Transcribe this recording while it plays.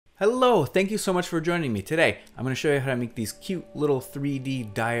Hello, thank you so much for joining me. Today, I'm going to show you how to make these cute little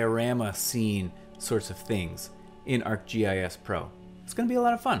 3D diorama scene sorts of things in ArcGIS Pro. It's going to be a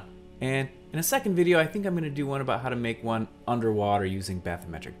lot of fun. And in a second video, I think I'm going to do one about how to make one underwater using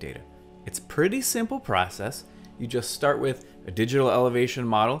bathymetric data. It's a pretty simple process. You just start with a digital elevation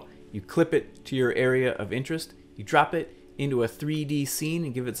model, you clip it to your area of interest, you drop it into a 3D scene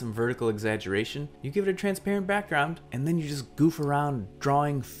and give it some vertical exaggeration. You give it a transparent background, and then you just goof around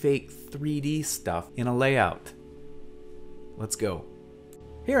drawing fake 3D stuff in a layout. Let's go.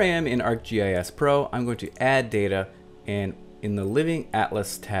 Here I am in ArcGIS Pro. I'm going to add data, and in the Living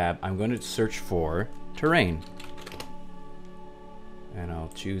Atlas tab, I'm going to search for terrain. And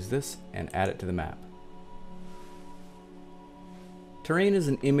I'll choose this and add it to the map. Terrain is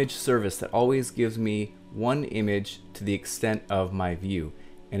an image service that always gives me one image to the extent of my view,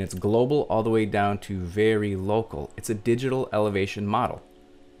 and it's global all the way down to very local. It's a digital elevation model,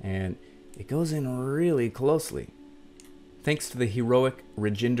 and it goes in really closely. Thanks to the heroic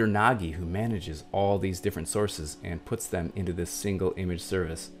Rajinder Nagi, who manages all these different sources and puts them into this single image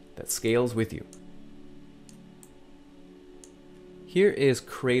service that scales with you. Here is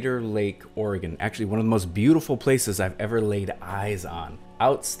Crater Lake, Oregon. Actually, one of the most beautiful places I've ever laid eyes on.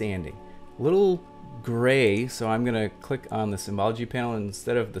 Outstanding. Little gray, so I'm going to click on the symbology panel, and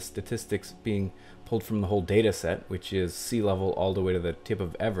instead of the statistics being pulled from the whole data set, which is sea level all the way to the tip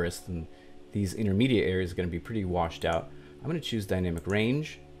of Everest, and these intermediate areas are going to be pretty washed out, I'm going to choose dynamic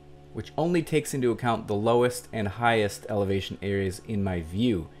range, which only takes into account the lowest and highest elevation areas in my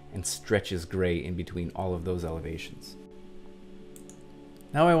view and stretches gray in between all of those elevations.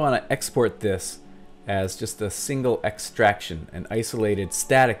 Now I want to export this as just a single extraction, an isolated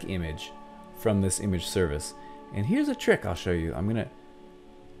static image from this image service. And here's a trick I'll show you. I'm going to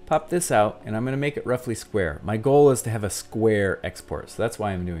pop this out and I'm going to make it roughly square. My goal is to have a square export, so that's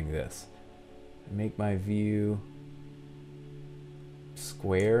why I'm doing this. Make my view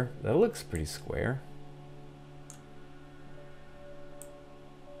square. That looks pretty square.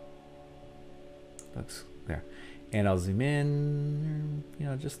 Looks there. And I'll zoom in,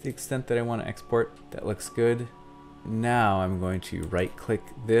 just the extent that I want to export. That looks good. Now I'm going to right click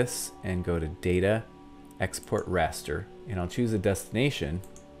this and go to Data, Export Raster, and I'll choose a destination.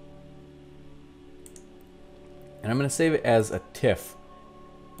 And I'm going to save it as a TIFF.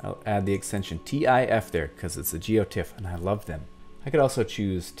 I'll add the extension TIF there because it's a GeoTIFF and I love them. I could also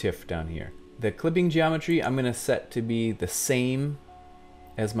choose TIFF down here. The clipping geometry I'm going to set to be the same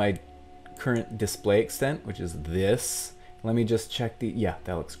as my current display extent, which is this. Let me just check yeah,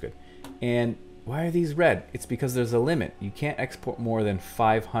 that looks good. And why are these red? It's because there's a limit. You can't export more than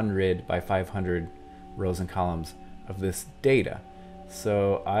 500 by 500 rows and columns of this data.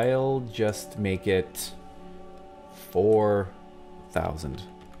 So I'll just make it 4,000.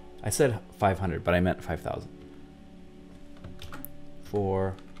 I said 500, but I meant 5,000.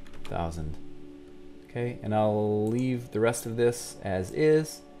 4,000. Okay, and I'll leave the rest of this as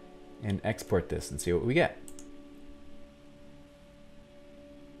is and export this and see what we get.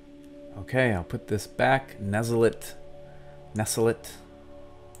 Okay, I'll put this back, nestle it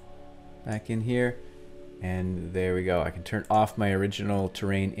back in here, and there we go. I can turn off my original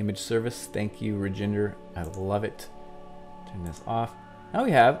terrain image service. Thank you, Rajinder. I love it. Turn this off. Now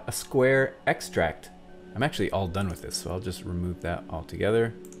we have a square extract. I'm actually all done with this, so I'll just remove that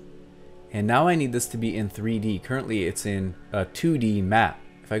altogether. And now I need this to be in 3D. Currently it's in a 2D map.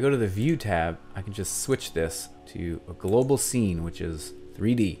 If I go to the View tab, I can just switch this to a global scene, which is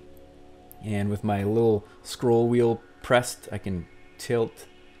 3D. And with my little scroll wheel pressed, I can tilt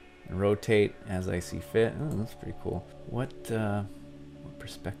and rotate as I see fit. Oh, that's pretty cool. What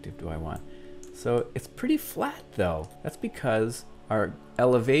perspective do I want? So it's pretty flat though. That's because our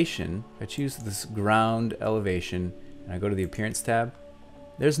elevation, if I choose this ground elevation and I go to the Appearance tab,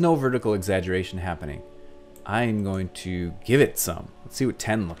 there's no vertical exaggeration happening. I'm going to give it some. Let's see what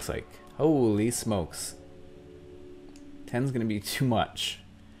 10 looks like. Holy smokes. 10's gonna be too much.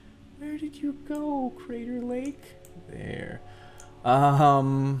 Where did you go, Crater Lake? There.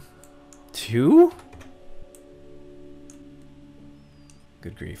 2?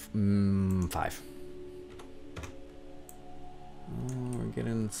 Good grief. 5. Oh, we're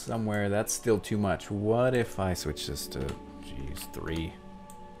getting somewhere. That's still too much. What if I switch this to, 3?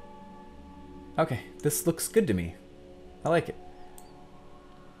 Okay, this looks good to me. I like it.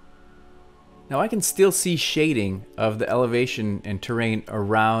 Now I can still see shading of the elevation and terrain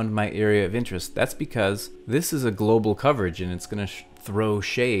around my area of interest. That's because this is a global coverage and it's going to throw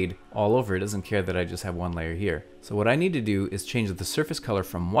shade all over. It doesn't care that I just have one layer here. So what I need to do is change the surface color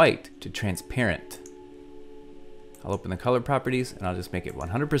from white to transparent. I'll open the color properties and I'll just make it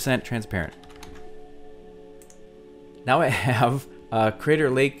 100% transparent. Now I have a Crater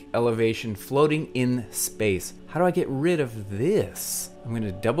Lake elevation floating in space. How do I get rid of this? I'm going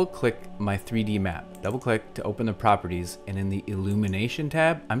to double click my 3D map. Double click to open the properties, and in the illumination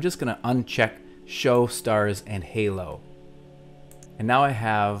tab, I'm just going to uncheck show stars and halo. And now I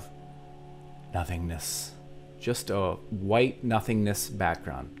have nothingness. Just a white nothingness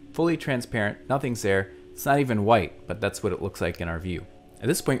background. Fully transparent, nothing's there. It's not even white, but that's what it looks like in our view. At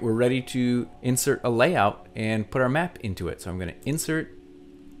this point, we're ready to insert a layout and put our map into it. So I'm going to insert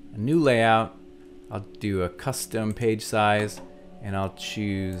a new layout. I'll do a custom page size, and I'll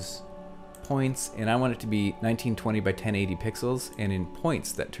choose points, and I want it to be 1920 by 1080 pixels, and in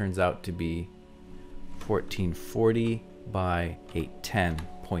points that turns out to be 1440 by 810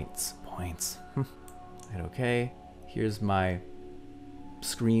 points. Hit OK. Here's my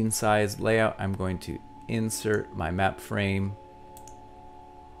screen size layout. I'm going to insert my map frame,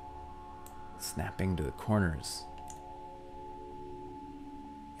 snapping to the corners.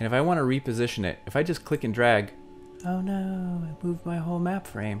 And if I want to reposition it, if I just click and drag, oh no, I moved my whole map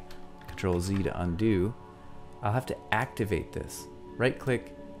frame. Control Z to undo. I'll have to activate this. Right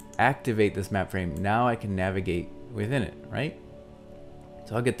click, activate this map frame. Now I can navigate within it, right?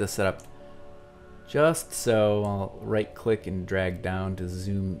 So I'll get this set up just so. I'll right click and drag down to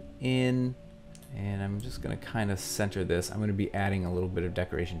zoom in. And I'm just going to kind of center this. I'm going to be adding a little bit of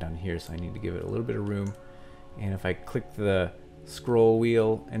decoration down here, so I need to give it a little bit of room. And if I click the scroll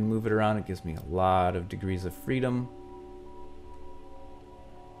wheel and move it around, it gives me a lot of degrees of freedom.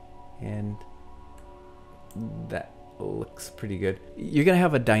 And that looks pretty good. You're going to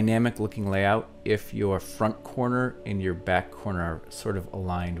have a dynamic looking layout if your front corner and your back corner are sort of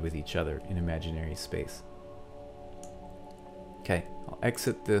aligned with each other in imaginary space. Okay, I'll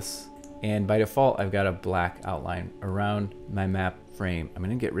exit this. And by default, I've got a black outline around my map frame. I'm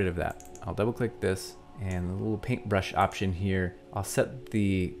going to get rid of that. I'll double click this, and the little paintbrush option here, I'll set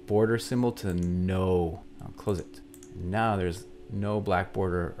the border symbol to no. I'll close it. Now there's no black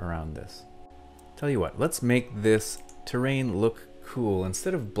border around this. Tell you what, let's make this terrain look cool.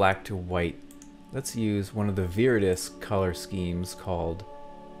 Instead of black to white, let's use one of the Viridis color schemes called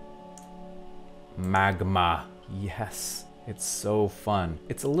Magma. Yes. It's so fun.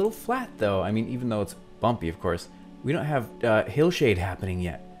 It's a little flat though. I mean, even though it's bumpy, of course, we don't have hill shade happening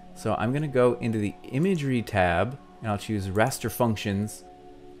yet. So I'm going to go into the imagery tab, and I'll choose raster functions.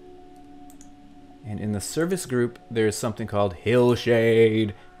 And in the service group, there's something called hill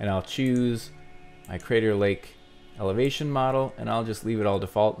shade, and I'll choose my Crater Lake elevation model, and I'll just leave it all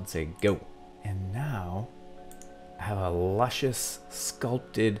default and say go. And now I have a luscious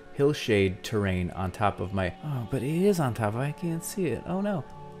sculpted hillshade terrain on top of my, oh, but it is on top, I can't see it. Oh no.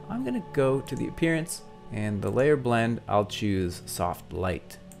 I'm gonna go to the appearance, and the layer blend, I'll choose soft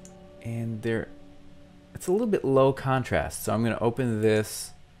light. And it's a little bit low contrast, so I'm gonna open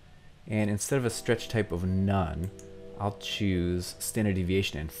this, and instead of a stretch type of none, I'll choose standard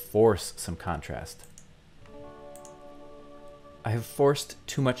deviation and force some contrast. I have forced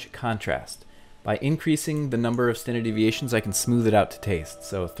too much contrast. By increasing the number of standard deviations, I can smooth it out to taste.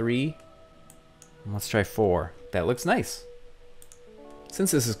 So 3, and let's try 4. That looks nice. Since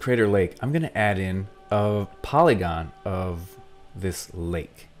this is Crater Lake, I'm going to add in a polygon of this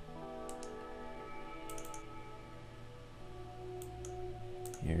lake.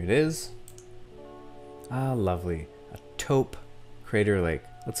 Here it is. Ah, lovely. A taupe Crater Lake.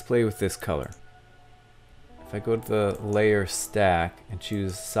 Let's play with this color. If I go to the layer stack and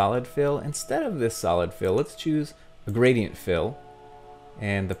choose solid fill, instead of this solid fill, let's choose a gradient fill,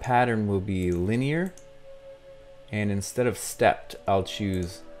 and the pattern will be linear, and instead of stepped, I'll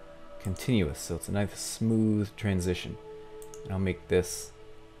choose continuous, so it's a nice smooth transition. And I'll make this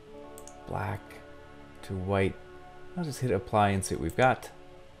black to white. I'll just hit apply and see what we've got.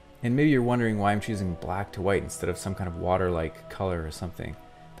 And maybe you're wondering why I'm choosing black to white instead of some kind of water-like color or something.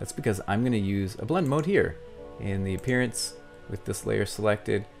 That's because I'm going to use a blend mode here. In the appearance, with this layer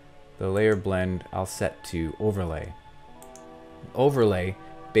selected, the layer blend I'll set to overlay. Overlay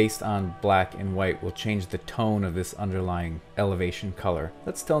based on black and white will change the tone of this underlying elevation color.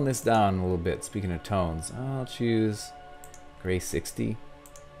 Let's tone this down a little bit. Speaking of tones, I'll choose gray 60.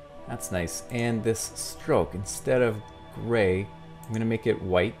 That's nice. And this stroke, instead of gray, I'm going to make it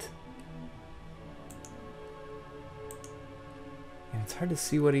white. And it's hard to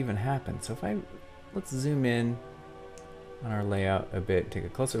see what even happened. So let's zoom in on our layout a bit, take a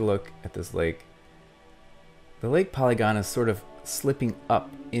closer look at this lake. The lake polygon is sort of slipping up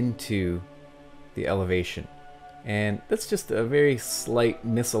into the elevation. And that's just a very slight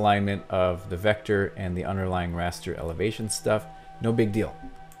misalignment of the vector and the underlying raster elevation stuff. No big deal.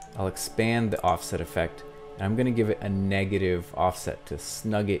 I'll expand the offset effect, and I'm going to give it a negative offset to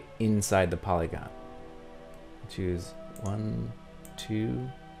snug it inside the polygon. Choose 1, 2,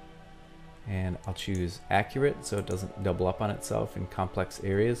 and I'll choose accurate so it doesn't double up on itself in complex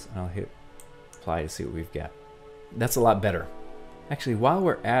areas, and I'll hit apply to see what we've got. That's a lot better. Actually, while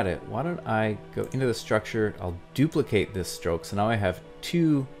we're at it, why don't I go into the structure, I'll duplicate this stroke, so now I have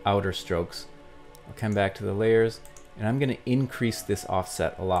 2 outer strokes. I'll come back to the layers, and I'm going to increase this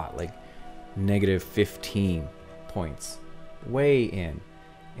offset a lot, like negative 15 points, way in.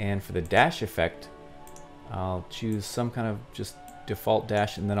 And for the dash effect, I'll choose some kind of just default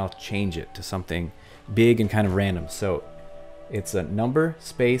dash, and then I'll change it to something big and kind of random. So it's a number,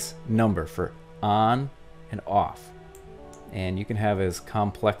 space, number for on and off. And you can have as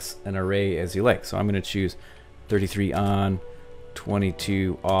complex an array as you like. So I'm going to choose 33 on,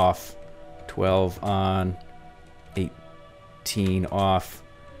 22 off, 12 on, 18 off,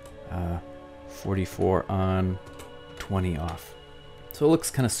 44 on, 20 off. So it looks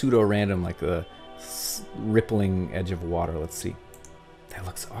kind of pseudo-random, like the rippling edge of water. Let's see. That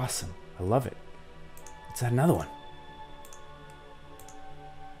looks awesome. I love it. Let's add another one.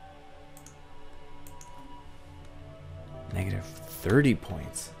 Negative 30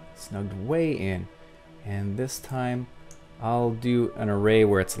 points. Snugged way in. And this time I'll do an array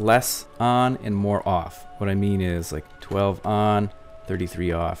where it's less on and more off. What I mean is like 12 on,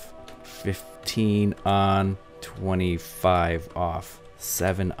 33 off, 15 on, 25 off,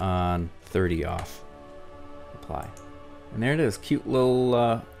 7 on, 30 off. Apply. And there it is. Cute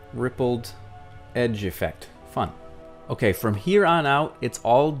little rippled edge effect. Fun. Okay, from here on out, it's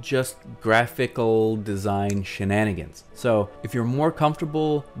all just graphical design shenanigans. So if you're more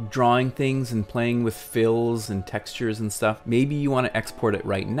comfortable drawing things and playing with fills and textures and stuff, maybe you want to export it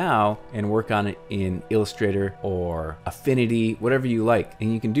right now and work on it in Illustrator or Affinity, whatever you like.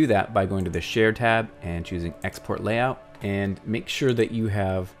 And you can do that by going to the Share tab and choosing Export Layout. And make sure that you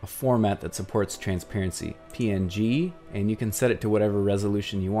have a format that supports transparency, PNG, and you can set it to whatever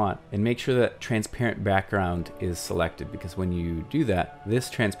resolution you want. And make sure that transparent background is selected, because when you do that,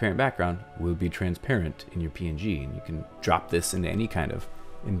 this transparent background will be transparent in your PNG, and you can drop this into any kind of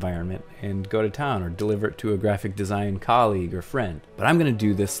environment and go to town or deliver it to a graphic design colleague or friend. But I'm gonna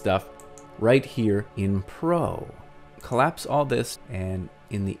do this stuff right here in Pro. Collapse all this, and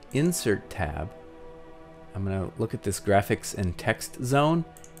in the Insert tab, I'm going to look at this graphics and text zone,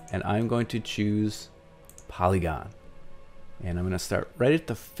 and I'm going to choose polygon. And I'm going to start right at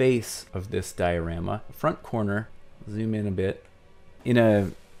the face of this diorama, front corner, zoom in a bit. In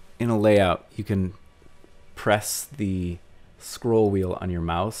a layout, you can press the scroll wheel on your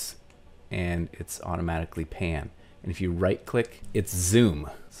mouse and it's automatically pan. And if you right click, it's zoom.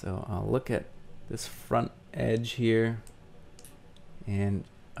 So I'll look at this front edge here, and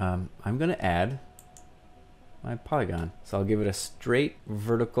I'm going to add my polygon. So I'll give it a straight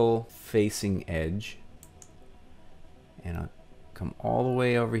vertical facing edge, and I'll come all the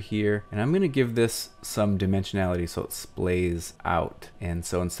way over here, and I'm going to give this some dimensionality so it splays out. And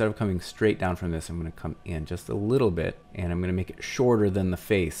so instead of coming straight down from this, I'm going to come in just a little bit, and I'm going to make it shorter than the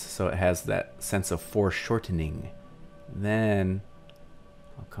face so it has that sense of foreshortening. Then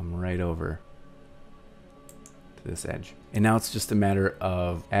I'll come right over to this edge. And now it's just a matter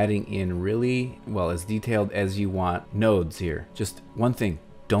of adding in really, well, as detailed as you want nodes here. Just one thing,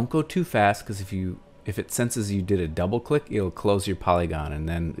 don't go too fast, because if it senses you did a double click, it'll close your polygon, and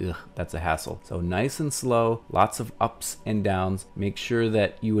then that's a hassle. So nice and slow, lots of ups and downs. Make sure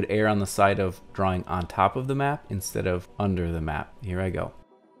that you would err on the side of drawing on top of the map instead of under the map. Here I go.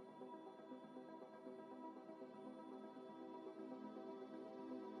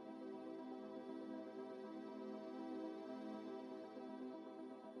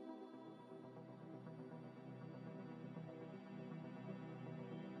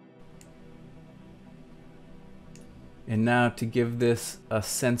 And now to give this a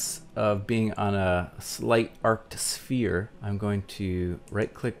sense of being on a slight arced sphere, I'm going to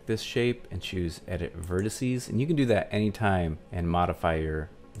right click this shape and choose Edit Vertices. And you can do that anytime and modify your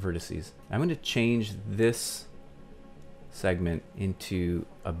vertices. I'm going to change this segment into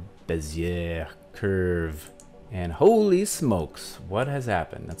a Bezier curve. And holy smokes, what has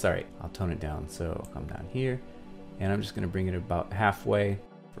happened? That's all right, I'll tone it down. So I'll come down here, and I'm just going to bring it about halfway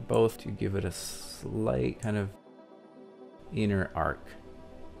for both to give it a slight kind of inner arc.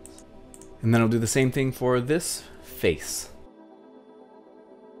 And then I'll do the same thing for this face.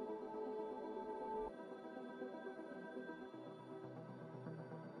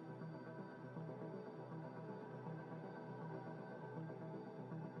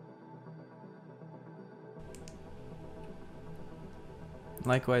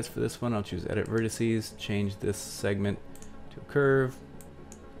 Likewise for this one, I'll choose edit vertices, change this segment to a curve,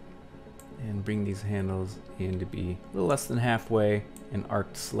 and bring these handles in to be a little less than halfway and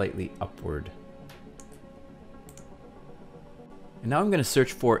arced slightly upward. And now I'm going to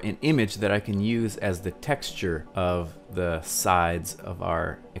search for an image that I can use as the texture of the sides of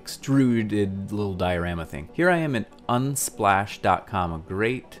our extruded little diorama thing. Here I am at unsplash.com, a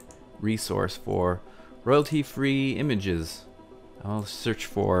great resource for royalty-free images. I'll search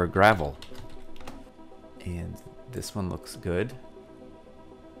for gravel. And this one looks good.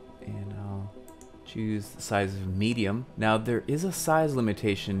 And I'll choose the size of medium. Now there is a size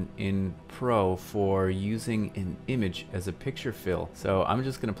limitation in Pro for using an image as a picture fill. So I'm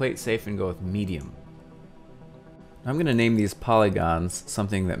just gonna play it safe and go with medium. I'm gonna name these polygons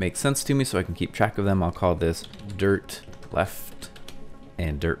something that makes sense to me so I can keep track of them. I'll call this dirt left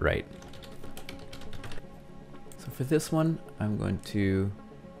and dirt right. So for this one, I'm going to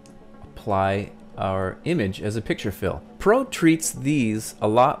apply our image as a picture fill. Pro treats these a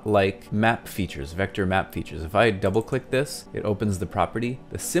lot like map features, vector map features. If I double click this, it opens the property.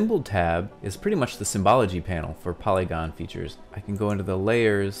 The symbol tab is pretty much the symbology panel for polygon features. I can go into the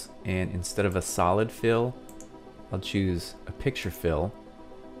layers, and instead of a solid fill, I'll choose a picture fill.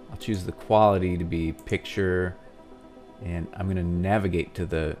 I'll choose the quality to be picture, and I'm going to navigate to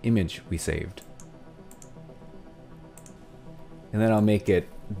the image we saved. And then I'll make it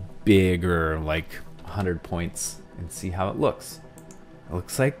bigger, like 100 points, and see how it looks. It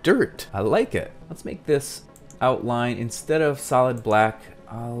looks like dirt. I like it. Let's make this outline, instead of solid black,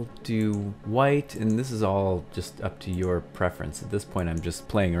 I'll do white, and this is all just up to your preference. At this point, I'm just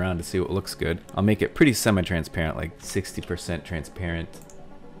playing around to see what looks good. I'll make it pretty semi-transparent, like 60% transparent.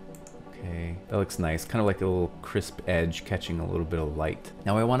 Okay, that looks nice. Kind of like a little crisp edge catching a little bit of light.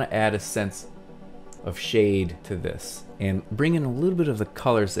 Now I want to add a sense of shade to this and bring in a little bit of the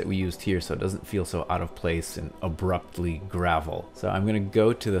colors that we used here so it doesn't feel so out of place and abruptly gravel. So I'm going to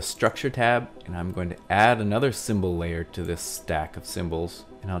go to the structure tab, and I'm going to add another symbol layer to this stack of symbols,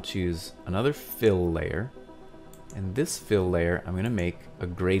 and I'll choose another fill layer, and this fill layer I'm going to make a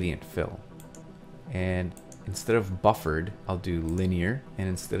gradient fill, and instead of buffered I'll do linear, and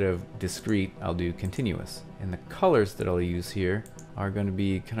instead of discrete I'll do continuous. And the colors that I'll use here are going to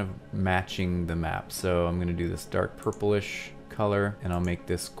be kind of matching the map. So I'm going to do this dark purplish color, and I'll make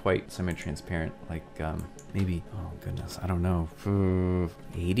this quite semi-transparent, like maybe, oh goodness, I don't know,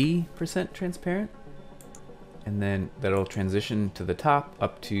 80% transparent. And then that'll transition to the top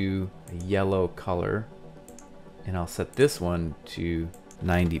up to a yellow color, and I'll set this one to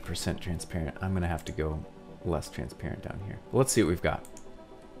 90% transparent. I'm going to have to go less transparent down here. But let's see what we've got.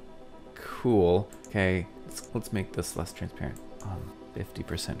 Cool. Okay, let's make this less transparent.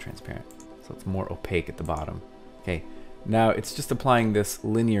 50% transparent, so it's more opaque at the bottom. Okay, now it's just applying this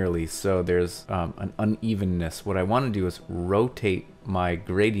linearly, so there's an unevenness. What I want to do is rotate my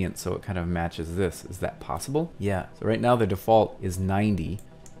gradient so it kind of matches this. Is that possible? Yeah. So right now the default is 90.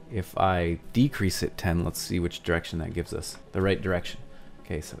 If I decrease it 10, let's see which direction that gives us. The right direction.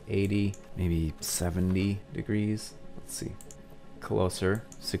 Okay, so 80, maybe 70 degrees. Let's see. Closer,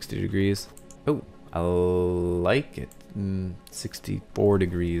 60 degrees. Oh, I like it. 64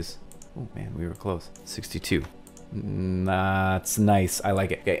 degrees. Oh man, we were close. 62. That's nice. I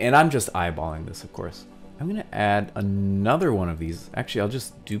like it. Okay, and I'm just eyeballing this, of course. I'm gonna add another one of these. Actually, I'll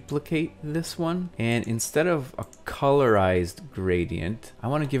just duplicate this one, and instead of a colorized gradient, I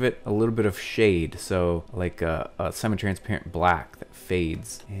want to give it a little bit of shade, so like a semi-transparent black that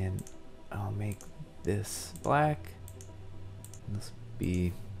fades. And I'll make this black. This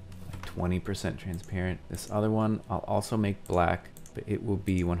be 20% transparent. This other one I'll also make black, but it will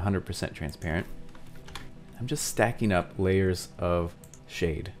be 100% transparent. I'm just stacking up layers of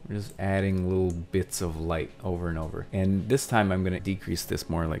shade. We're just adding little bits of light over and over. And this time I'm going to decrease this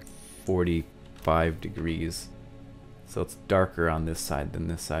more, like 45 degrees. So it's darker on this side than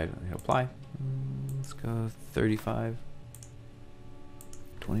this side. I apply. Let's go 35,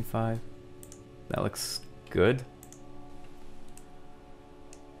 25. That looks good.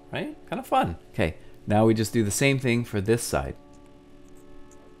 Right? Kind of fun. Okay, now we just do the same thing for this side.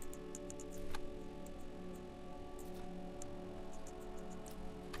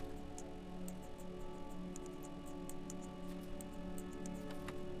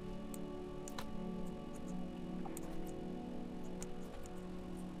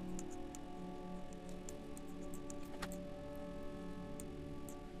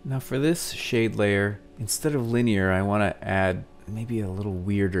 Now for this shade layer, instead of linear, I want to add maybe a little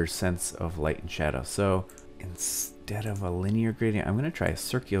weirder sense of light and shadow. So instead of a linear gradient, I'm going to try a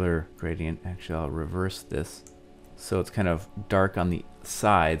circular gradient. Actually, I'll reverse this. So it's kind of dark on the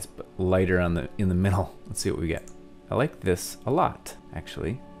sides, but lighter on in the middle. Let's see what we get. I like this a lot,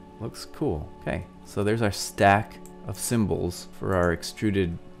 actually. Looks cool. Okay, so there's our stack of symbols for our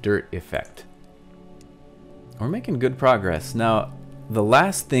extruded dirt effect. We're making good progress. Now, the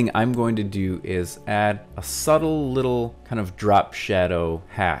last thing I'm going to do is add a subtle little kind of drop shadow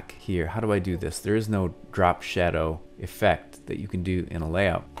hack here. How do I do this? There is no drop shadow effect that you can do in a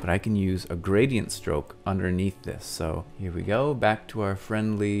layout, but I can use a gradient stroke underneath this. So here we go, back to our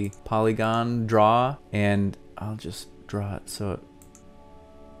friendly polygon draw, and I'll just draw it so it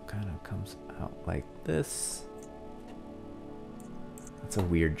kind of comes out like this. That's a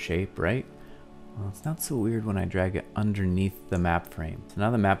weird shape, right? Well, it's not so weird when I drag it underneath the map frame. So now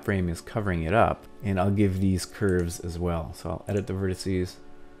the map frame is covering it up, and I'll give these curves as well. So I'll edit the vertices,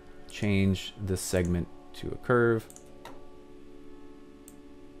 change this segment to a curve.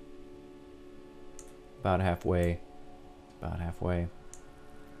 About halfway, about halfway.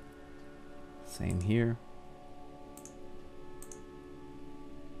 Same here.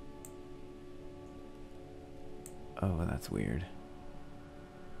 Oh, that's weird.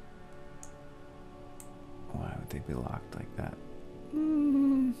 Why would they be locked like that?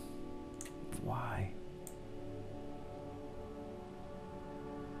 Why?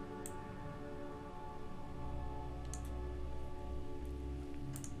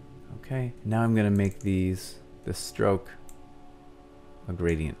 Okay, now I'm gonna make this stroke a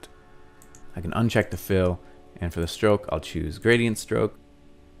gradient. I can uncheck the fill, and for the stroke, I'll choose gradient stroke,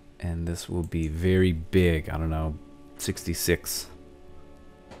 and this will be very big. I don't know, 66.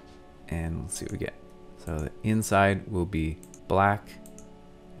 And let's see what we get. So the inside will be black,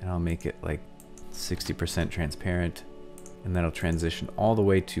 and I'll make it like 60% transparent, and that'll transition all the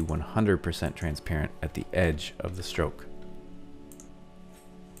way to 100% transparent at the edge of the stroke.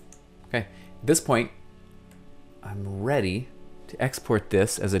 Okay, at this point, I'm ready to export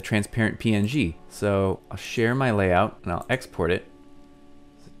this as a transparent PNG. So I'll share my layout and I'll export it.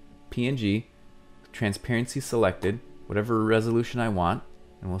 PNG, transparency selected, whatever resolution I want,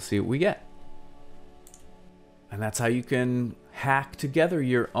 and we'll see what we get. And that's how you can hack together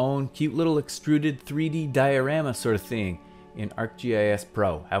your own cute little extruded 3D diorama sort of thing in ArcGIS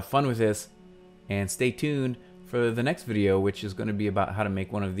Pro. Have fun with this, and stay tuned for the next video, which is going to be about how to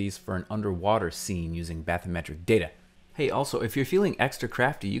make one of these for an underwater scene using bathymetric data. Hey, also, if you're feeling extra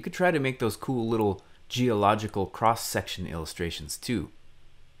crafty, you could try to make those cool little geological cross-section illustrations too.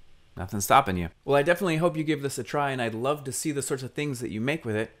 Nothing's stopping you. Well, I definitely hope you give this a try, and I'd love to see the sorts of things that you make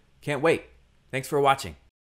with it. Can't wait. Thanks for watching.